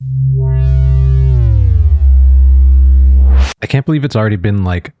can't believe it's already been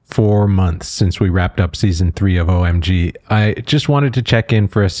like 4 months since we wrapped up season 3 of OMG. I just wanted to check in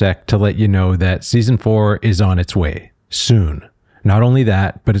for a sec to let you know that season 4 is on its way soon. Not only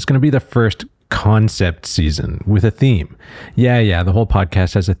that, but it's going to be the first concept season with a theme. Yeah, the whole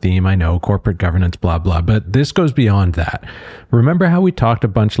podcast has a theme. I know, corporate governance, blah, blah, but this goes beyond that. Remember how we talked a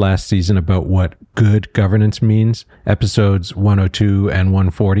bunch last season about what good governance means? Episodes 102 and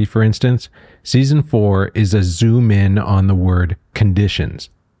 140, for instance. Season 4 is a zoom in on the word conditions.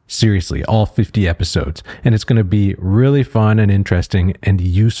 Seriously, all 50 episodes. And it's going to be really fun and interesting and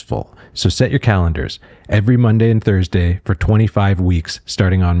useful. So set your calendars every Monday and Thursday for 25 weeks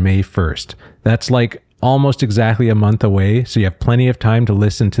starting on May 1st. That's like almost exactly a month away, so you have plenty of time to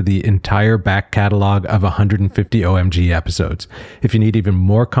listen to the entire back catalog of 150 OMG episodes. If you need even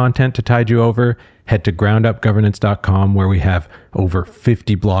more content to tide you over, head to groundupgovernance.com, where we have over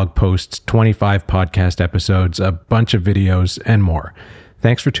 50 blog posts, 25 podcast episodes, a bunch of videos, and more.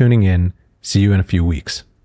 Thanks for tuning in. See you in a few weeks.